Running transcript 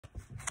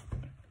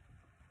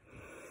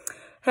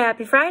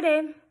Happy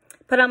Friday.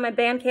 Put on my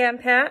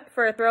Bandcamp hat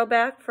for a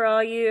throwback for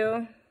all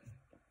you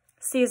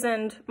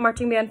seasoned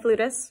marching band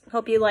flutists.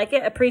 Hope you like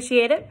it,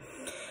 appreciate it.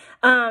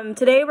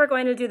 Today we're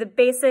going to do the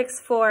basics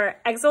for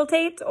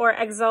Exultate or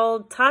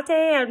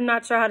Exultate. I'm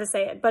not sure how to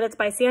say it, but it's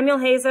by Samuel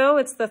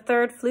Hazo. It's the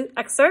third flute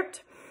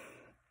excerpt.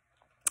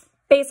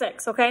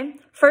 Basics, okay?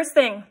 First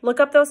thing, look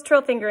up those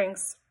trill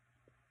fingerings.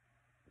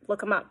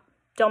 Look them up.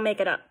 Don't make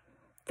it up.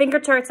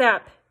 Fingercharts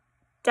app.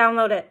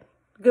 Download it.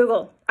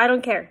 Google. I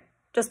don't care.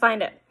 Just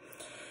find it.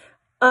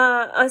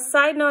 A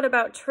side note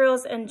about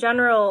trills in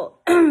general,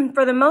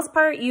 for the most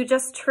part, you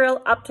just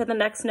trill up to the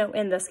next note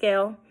in the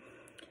scale,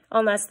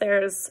 unless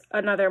there's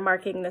another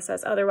marking that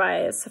says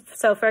otherwise.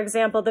 So for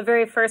example, the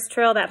very first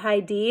trill, that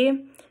high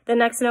D, the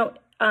next note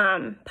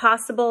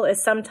possible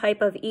is some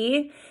type of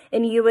E,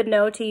 and you would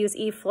know to use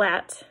E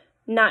flat,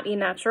 not E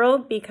natural,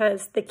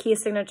 because the key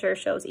signature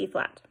shows E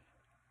flat.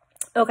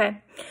 Okay.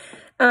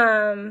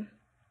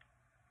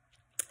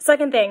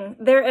 Second thing,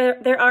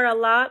 there are a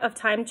lot of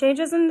time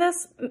changes in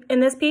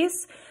this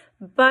piece,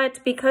 but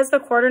because the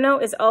quarter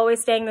note is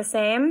always staying the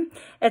same,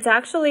 it's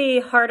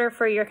actually harder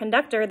for your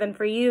conductor than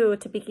for you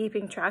to be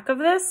keeping track of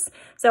this.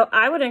 So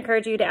I would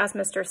encourage you to ask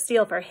Mr.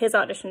 Steele for his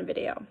audition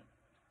video.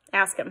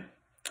 Ask him.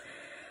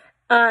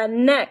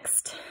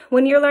 Next,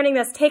 when you're learning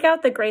this, take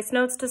out the grace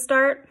notes to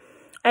start.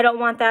 I don't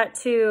want that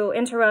to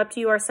interrupt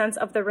your sense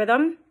of the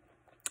rhythm.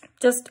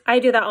 I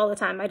do that all the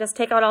time. I just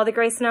take out all the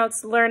grace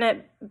notes, learn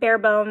it bare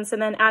bones,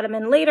 and then add them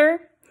in later.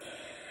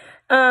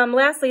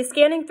 Lastly,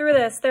 scanning through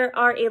this, there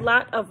are a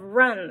lot of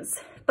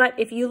runs, but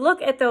if you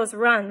look at those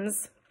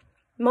runs,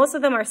 most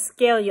of them are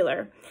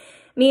scalular,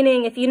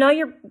 meaning if you know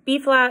your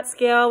B-flat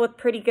scale with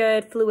pretty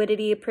good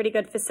fluidity, pretty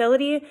good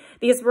facility,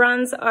 these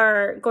runs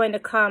are going to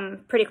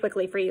come pretty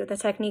quickly for you. The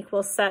technique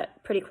will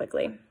set pretty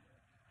quickly.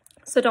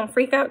 So don't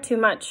freak out too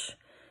much,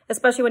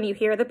 especially when you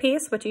hear the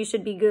piece, which you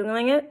should be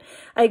Googling it.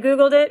 I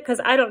Googled it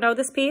because I don't know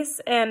this piece,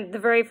 and the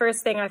very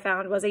first thing I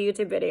found was a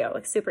YouTube video,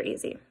 like super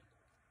easy.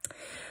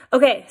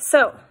 Okay,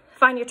 so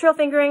find your trill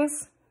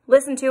fingerings,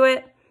 listen to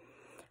it,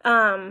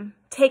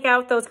 take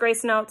out those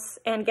grace notes,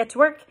 and get to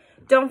work.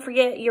 Don't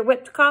forget your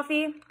whipped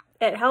coffee.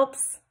 It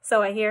helps,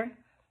 so I hear.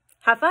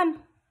 Have fun.